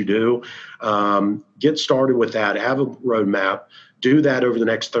do what you do. Get started with that, have a roadmap, do that over the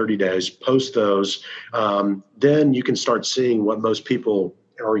next 30 days, post those. Then you can start seeing what most people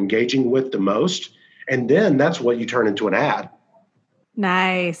are engaging with the most. And then that's what you turn into an ad.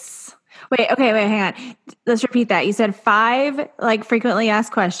 Nice. Wait, hang on. Let's repeat that. You said 5 like frequently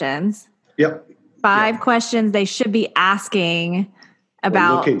asked questions. Yep. 5 questions they should be asking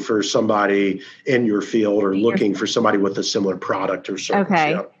about. Or looking for somebody in your field or looking for somebody with a similar product or service.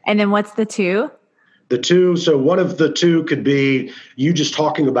 Okay. Yeah. And then what's the 2? The 2, so one of the 2 could be you just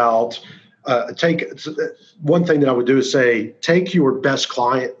talking about, one thing that I would do is say, take your best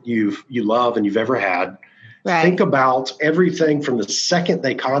client you love and you've ever had. Right. Think about everything from the second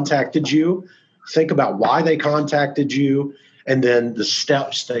they contacted you. Think about why they contacted you, and then the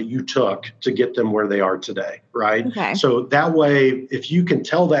steps that you took to get them where they are today, right? Okay. So that way, if you can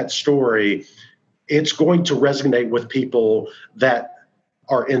tell that story, it's going to resonate with people that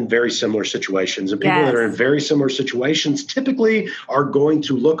are in very similar situations. And people that are in very similar situations typically are going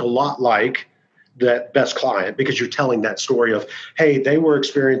to look a lot like that best client, because you're telling that story of, hey, they were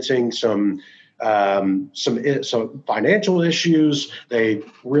experiencing some financial issues. They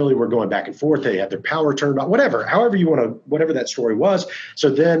really were going back and forth. They had their power turned on, whatever that story was. So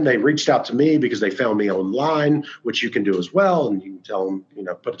then they reached out to me because they found me online, which you can do as well. And you can tell them,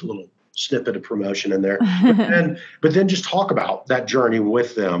 put a little snippet of promotion in there, but then just talk about that journey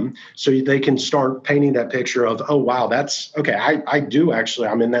with them so they can start painting that picture of, oh, wow, that's okay.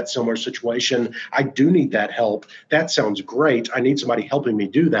 I'm in that similar situation. I do need that help. That sounds great. I need somebody helping me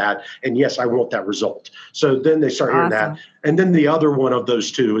do that. And yes, I want that result. So then they start hearing that. And then the other one of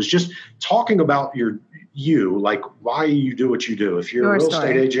those 2 is just talking about like why you do what you do. If you're a real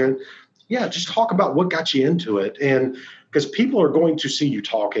estate agent, just talk about what got you into it. And because people are going to see you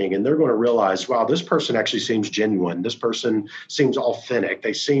talking and they're going to realize, wow, this person actually seems genuine. This person seems authentic.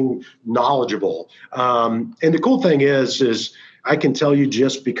 They seem knowledgeable. And the cool thing is I can tell you,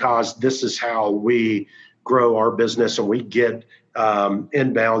 just because this is how we grow our business and we get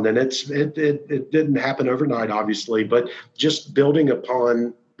inbound, and it didn't happen overnight, obviously, but just building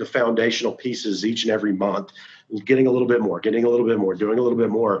upon the foundational pieces each and every month, getting a little bit more, doing a little bit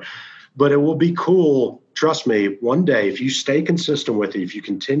more. But it will be cool. Trust me, one day, if you stay consistent with it, if you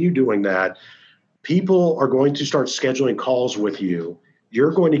continue doing that, people are going to start scheduling calls with you.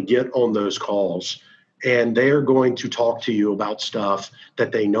 You're going to get on those calls and they're going to talk to you about stuff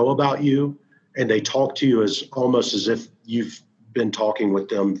that they know about you. And they talk to you almost as if you've been talking with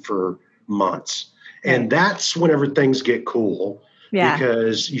them for months. And that's whenever things get cool,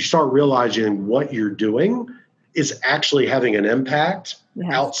 because you start realizing what you're doing is actually having an impact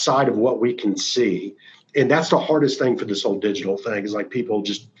outside of what we can see. And that's the hardest thing for this whole digital thing, is like people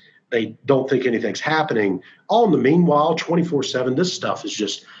they don't think anything's happening. All in the meanwhile, 24/7, this stuff is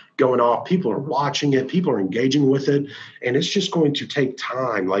just going off. People are watching it. People are engaging with it. And it's just going to take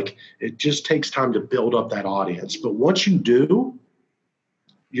time. Like, it just takes time to build up that audience. But once you do,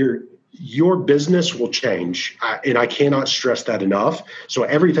 your business will change. And I cannot stress that enough. So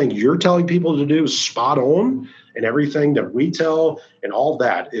everything you're telling people to do is spot on. And everything that we tell and all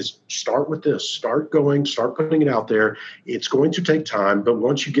that is start with this, start putting it out there. It's going to take time, but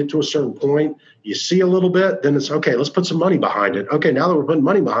once you get to a certain point, you see a little bit, then it's okay, let's put some money behind it. Okay, now that we're putting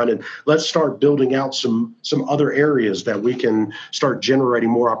money behind it, let's start building out some other areas that we can start generating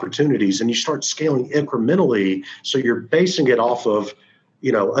more opportunities. And you start scaling incrementally. So you're basing it off of,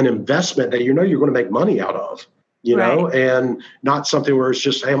 an investment that you're going to make money out of. And not something where it's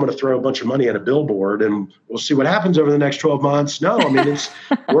just, hey, I'm going to throw a bunch of money at a billboard and we'll see what happens over the next 12 months. No, I mean,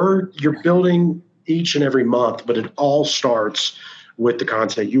 you're building each and every month, but it all starts with the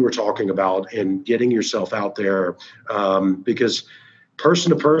content you were talking about and getting yourself out there, because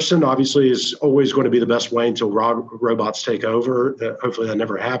person to person obviously is always going to be the best way until robots take over. Hopefully that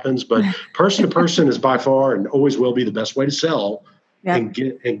never happens, but person to person is by far and always will be the best way to sell and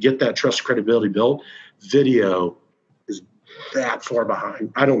get that trust credibility built. Video is that far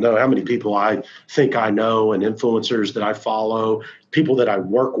behind. I don't know how many people I think I know and influencers that I follow, people that I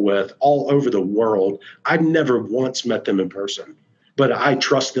work with all over the world. I've never once met them in person, but I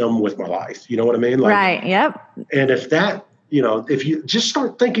trust them with my life. You know what I mean? Right. Yep. And if you just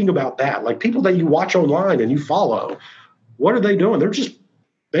start thinking about that, like people that you watch online and you follow, what are they doing? They're just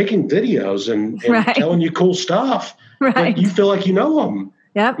making videos and telling you cool stuff. Right. But you feel like you know them.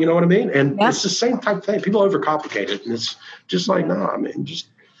 Yep. You know what I mean? And Yep. it's the same type of thing. People overcomplicate it, and it's just like, no, I mean, Oh just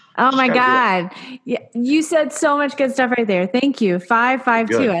my got to do it. God. Yeah, you said so much good stuff right there. Thank you.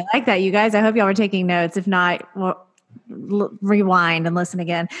 552. Good. I like that, you guys. I hope y'all were taking notes. If not, well, rewind and listen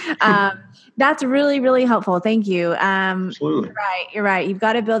again. That's really, really helpful. Thank you. Absolutely. You're right. You've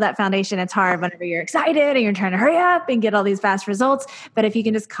got to build that foundation. It's hard whenever you're excited and you're trying to hurry up and get all these fast results. But if you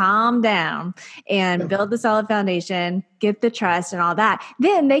can just calm down and Yeah. build the solid foundation, get the trust and all that,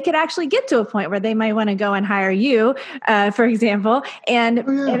 then they could actually get to a point where they might want to go and hire you, for example, and,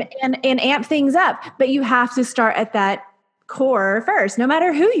 Oh, yeah. and amp things up. But you have to start at that core first, no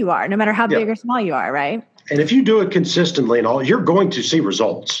matter who you are, no matter how Yeah. big or small you are, right? And if you do it consistently and all, you're going to see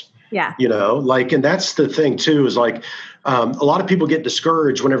results. Yeah. And that's the thing too, is like a lot of people get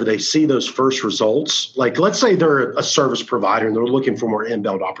discouraged whenever they see those first results. Like, let's say they're a service provider and they're looking for more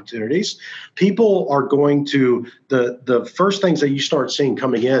inbound opportunities. People are going to, the first things that you start seeing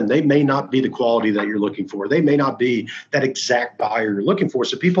coming in, they may not be the quality that you're looking for. They may not be that exact buyer you're looking for.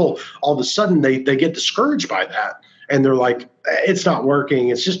 So people, all of a sudden, they get discouraged by that. And they're like, it's not working.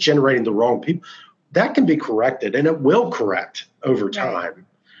 It's just generating the wrong people. That can be corrected, and it will correct over time.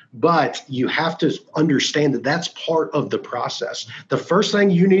 But you have to understand that that's part of the process. The first thing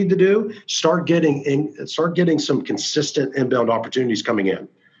you need to do, start getting some consistent inbound opportunities coming in.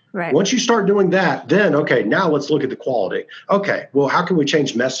 Right. Once you start doing that, then okay, now let's look at the quality. Okay, well, how can we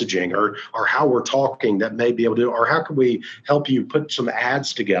change messaging or how we're talking that may be able to, or how can we help you put some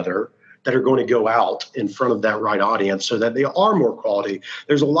ads together that are going to go out in front of that right audience so that they are more quality.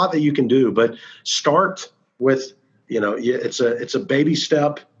 There's a lot that you can do, but start with, it's a baby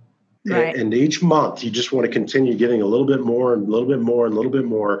step. Right. And each month, you just want to continue getting a little bit more and a little bit more and a little bit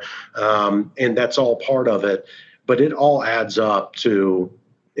more. And that's all part of it. But it all adds up to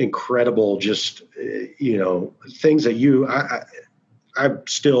incredible, just, things that I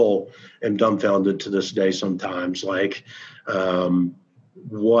still am dumbfounded to this day sometimes, like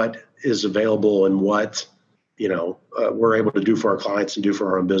what is available and what we're able to do for our clients and do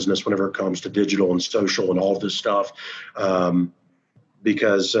for our own business whenever it comes to digital and social and all of this stuff.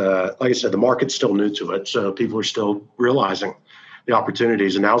 Because, like I said, the market's still new to it, so people are still realizing the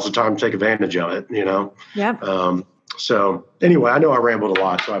opportunities, and now's the time to take advantage of it. Yep. So anyway, I know I rambled a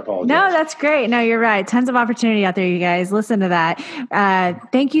lot, so I apologize. No, that's great. No, you're right. Tons of opportunity out there, you guys. Listen to that.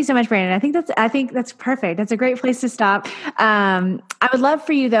 Thank you so much, Brandon. I think that's perfect. That's a great place to stop. I would love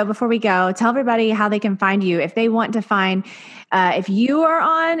for you though, before we go, tell everybody how they can find you if they want to find. If you are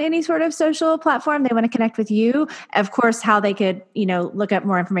on any sort of social platform, they want to connect with you. Of course, how they could, look up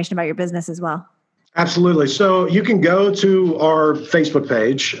more information about your business as well. Absolutely. So you can go to our Facebook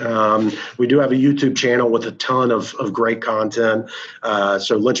page. We do have a YouTube channel with a ton of great content.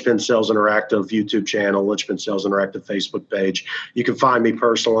 So Linchpin Sales Interactive YouTube channel, Linchpin Sales Interactive Facebook page. You can find me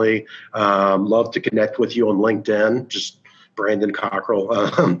personally. Love to connect with you on LinkedIn. Just Brandon Cockrell.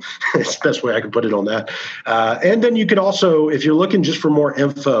 It's the best way I can put it on that. And then you can also, if you're looking just for more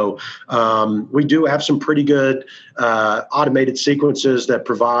info, we do have some pretty good automated sequences that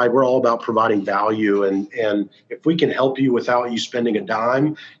we're all about providing value. And if we can help you without you spending a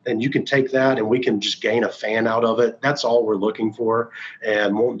dime, then you can take that and we can just gain a fan out of it. That's all we're looking for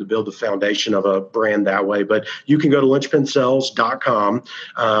and wanting to build the foundation of a brand that way. But you can go to linchpinsales.com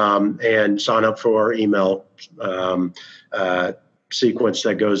and sign up for our email sequence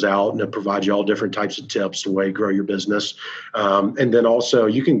that goes out, and it provides you all different types of tips the way to grow your business. And then also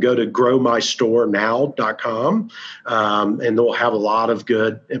you can go to growmystorenow.com and they'll have a lot of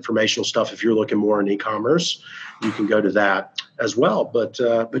good informational stuff. If you're looking more in e-commerce, you can go to that as well. But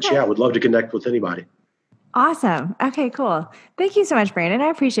yeah, I would love to connect with anybody. Awesome. Okay, cool. Thank you so much, Brandon. I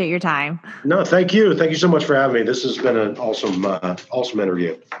appreciate your time. No, thank you. Thank you so much for having me. This has been an awesome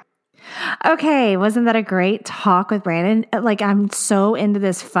interview. Okay, wasn't that a great talk with Brandon? Like, I'm so into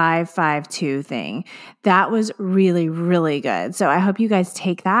this 552 thing. That was really, really good. So I hope you guys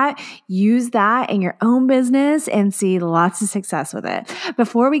take that, use that in your own business, and see lots of success with it.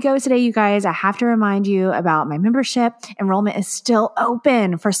 Before we go today, you guys, I have to remind you about my membership. Enrollment is still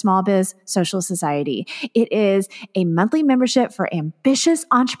open for Small Biz Social Society. It is a monthly membership for ambitious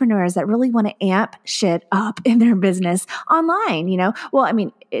entrepreneurs that really want to amp shit up in their business online. Well, I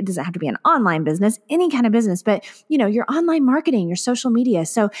mean, it doesn't have to be an online business, any kind of business, but your online marketing, your social media.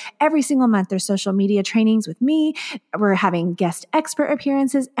 So every single month there's social media trainings with me. We're having guest expert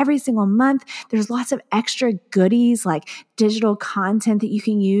appearances every single month. There's lots of extra goodies like digital content that you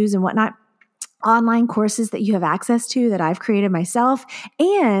can use and whatnot. online courses that you have access to that I've created myself.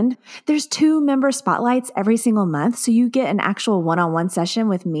 And there's 2 member spotlights every single month. So you get an actual one-on-one session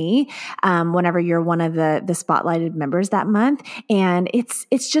with me whenever you're one of the spotlighted members that month. And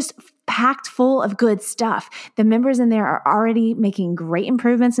it's just packed full of good stuff. The members in there are already making great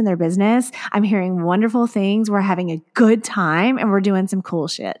improvements in their business. I'm hearing wonderful things. We're having a good time and we're doing some cool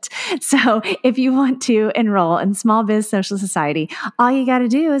shit. So if you want to enroll in Small Biz Social Society, all you got to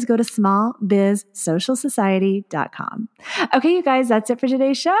do is go to smallbizsocialsociety.com. Okay, you guys, that's it for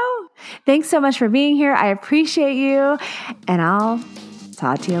today's show. Thanks so much for being here. I appreciate you, and I'll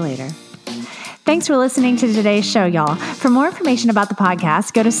talk to you later. Thanks for listening to today's show, y'all. For more information about the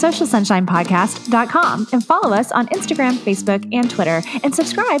podcast, go to socialsunshinepodcast.com and follow us on Instagram, Facebook, and Twitter, and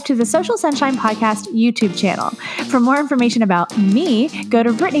subscribe to the Social Sunshine Podcast YouTube channel. For more information about me, go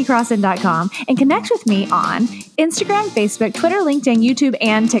to BrittanyCrossan.com and connect with me on Instagram, Facebook, Twitter, LinkedIn, YouTube,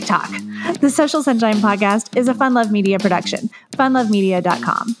 and TikTok. The Social Sunshine Podcast is a Fun Love Media production.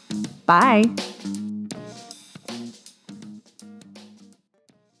 funlovemedia.com. Bye.